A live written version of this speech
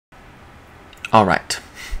Alright,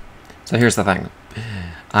 so here's the thing.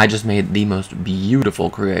 I just made the most beautiful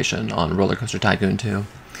creation on Rollercoaster Tycoon 2.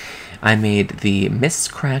 I made the Miss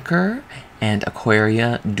Cracker and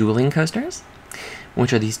Aquaria Dueling coasters,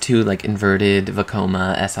 which are these two like inverted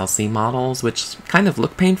Vekoma SLC models, which kind of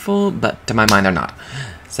look painful, but to my mind they're not.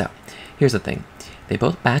 So, here's the thing. They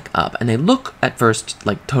both back up, and they look at first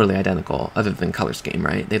like totally identical, other than color scheme,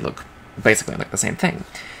 right? They look basically like the same thing,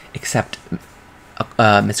 except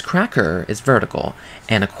Miss Cracker is vertical,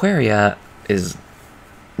 and Aquaria is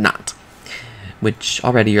not. Which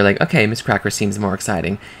already you're like, okay, Miss Cracker seems more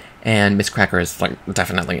exciting, and Miss Cracker is like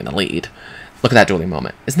definitely in the lead. Look at that dueling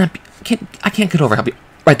moment. Isn't that? I can't get over how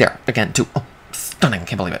right there again too. Oh, stunning!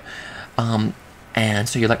 Can't believe it. And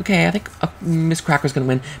so you're like, okay, I think Miss Cracker's gonna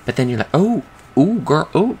win, but then you're like, oh, ooh, girl,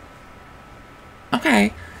 oh,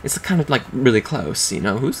 okay. It's kind of like really close, you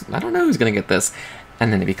know. I don't know who's gonna get this.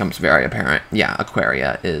 And then it becomes very apparent, yeah,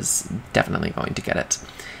 Aquaria is definitely going to get it.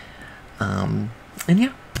 And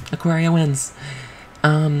yeah, Aquaria wins.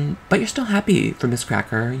 But you're still happy for Miss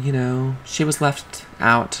Cracker, you know. She was left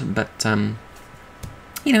out, but,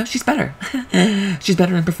 you know, she's better. She's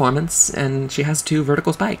better in performance, and she has 2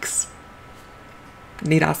 vertical spikes.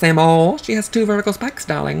 Need I say more? She has 2 vertical spikes,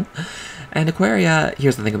 darling. And Aquaria,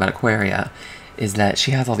 here's the thing about Aquaria, is that she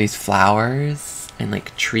has all these flowers and,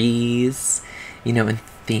 like, trees, you know, and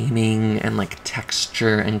theming and like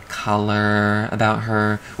texture and color about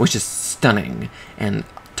her, which is stunning and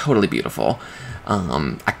totally beautiful.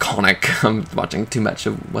 Iconic. I'm watching too much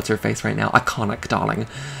of What's Her Face right now. Iconic, darling.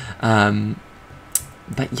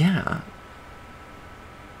 But yeah,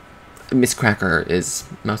 Miss Cracker is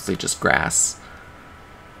mostly just grass.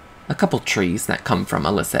 A couple trees that come from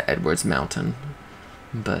Alyssa Edwards Mountain.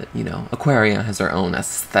 But, you know, Aquaria has her own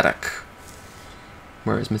aesthetic,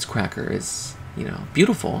 whereas Miss Cracker is, you know,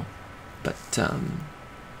 beautiful, but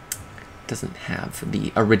doesn't have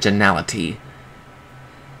the originality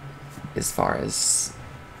as far as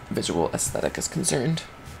visual aesthetic is concerned.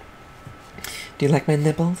 Do you like my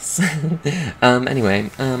nipples? Anyway,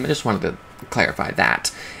 I just wanted to clarify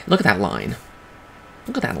that. Look at that line.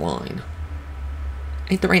 Look at that line.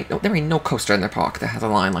 There ain't no coaster in the park that has a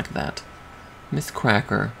line like that. Miss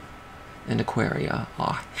Cracker and Aquaria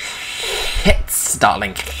are hits,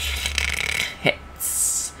 darling.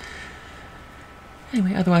 Hits.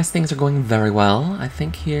 Anyway, otherwise things are going very well, I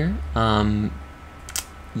think, here.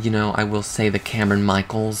 You know, I will say the Cameron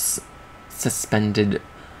Michaels suspended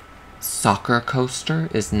soccer coaster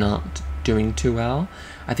is not doing too well.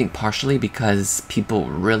 I think partially because people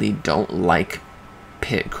really don't like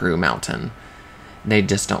Pit Crew Mountain. They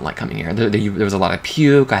just don't like coming here. There was a lot of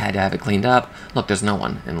puke. I had to have it cleaned up. Look, there's no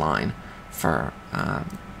one in line for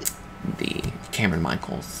the Cameron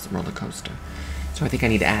Michaels roller coaster. So I think I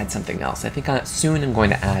need to add something else. I think soon I'm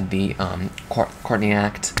going to add the Courtney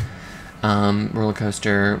Act roller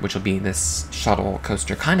coaster, which will be this shuttle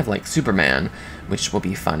coaster, kind of like Superman, which will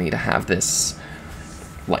be funny to have this,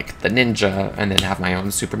 like the ninja, and then have my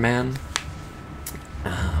own Superman.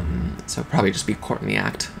 So probably just be Courtney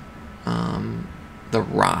Act, the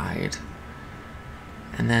ride.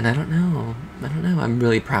 And then I don't know. I'm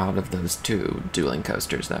really proud of those 2 dueling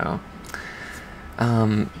coasters, though.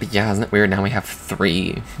 But yeah, isn't it weird? Now we have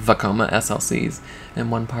 3 Vekoma SLCs in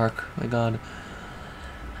one park. My God.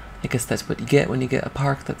 I guess that's what you get when you get a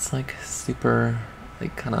park that's like super,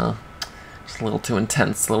 like kind of just a little too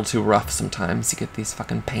intense, a little too rough sometimes. You get these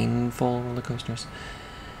fucking painful roller coasters.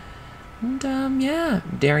 And yeah,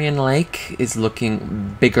 Darien Lake is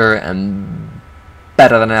looking bigger and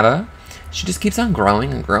better than ever. She just keeps on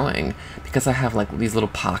growing and growing because I have like these little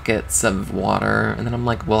pockets of water, and then I'm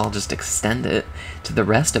like, well, I'll just extend it to the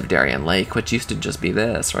rest of Darien Lake, which used to just be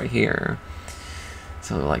this right here.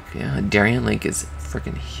 So like, yeah, Darien Lake is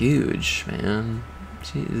freaking huge, man.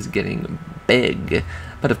 She is getting big.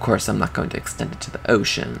 But of course, I'm not going to extend it to the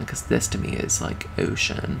ocean, because this to me is like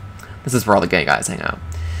ocean. This is where all the gay guys hang out.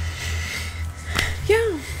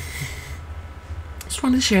 Yeah. Just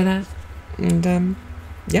wanted to share that. And,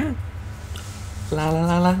 yeah. La la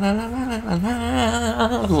la la la la la la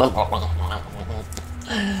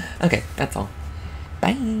la. Okay, that's all.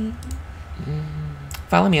 Bye.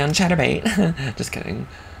 Follow me on Chatterbait. Just kidding.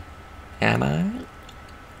 Am I?